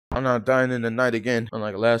I'm not dying in the night again,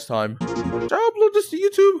 unlike last time. Should I upload this to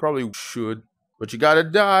YouTube? Probably should. But you gotta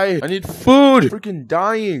die. I need food. Freaking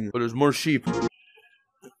dying. But there's more sheep. How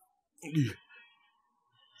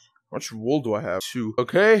much wool do I have? 2.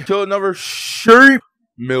 Okay. Kill another sheep.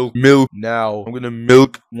 Milk. Now. I'm gonna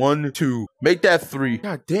milk 1, 2. Make that 3.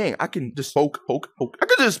 God dang. I can just poke. I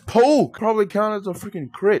can just poke. Probably count as a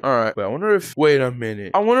freaking crit. Alright. But I wonder if... Wait a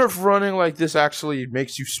minute. I wonder if running like this actually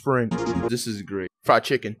makes you sprint. This is great. Fried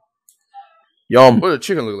chicken. Yum. What does the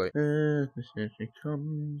chicken look like? Here she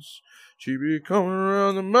comes. She be coming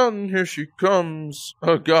around the mountain. Here she comes.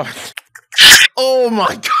 Oh, God. Oh,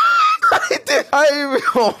 my God.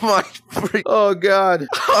 Oh, my freak. Oh, God.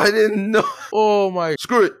 I didn't know. Oh, my.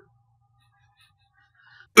 Screw it.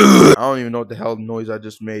 I don't even know what the hell noise I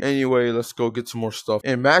just made. Anyway, let's go get some more stuff.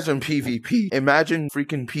 Imagine PvP. Imagine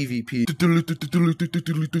freaking PvP.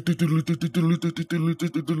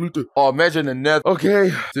 Oh, imagine the net.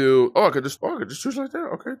 Okay, dude. Oh, I could just choose like that.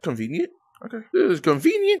 Okay, convenient. Okay, this is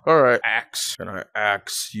convenient. All right, axe. Can I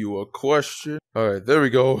ask you a question? All right, there we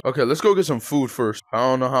go. Okay, let's go get some food first. I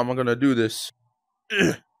don't know how I'm gonna do this.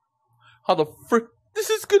 How the frick? This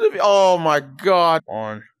is gonna be. Oh my God.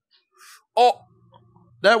 On. Oh.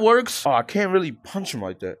 That works? Oh, I can't really punch him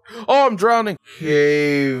like that. Oh, I'm drowning.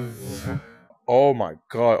 Cave. Oh my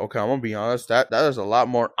God. Okay, I'm gonna be honest. That is a lot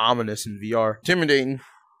more ominous in VR. Intimidating.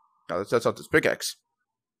 Now let's test out this pickaxe.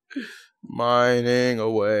 Mining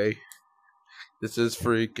away. This is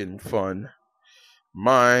freaking fun.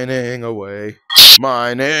 Mining away.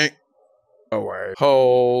 Mining away.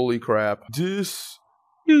 Holy crap. This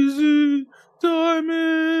is it.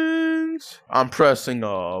 Diamonds. I'm pressing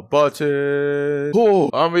a button. Oh,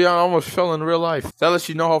 I almost fell in real life. That lets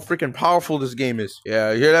you know how freaking powerful this game is.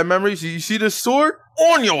 Yeah, you hear that, memories? You see this sword?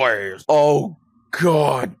 On your ass. Oh,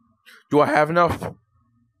 God. Do I have enough?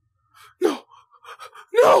 No.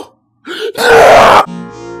 No. No.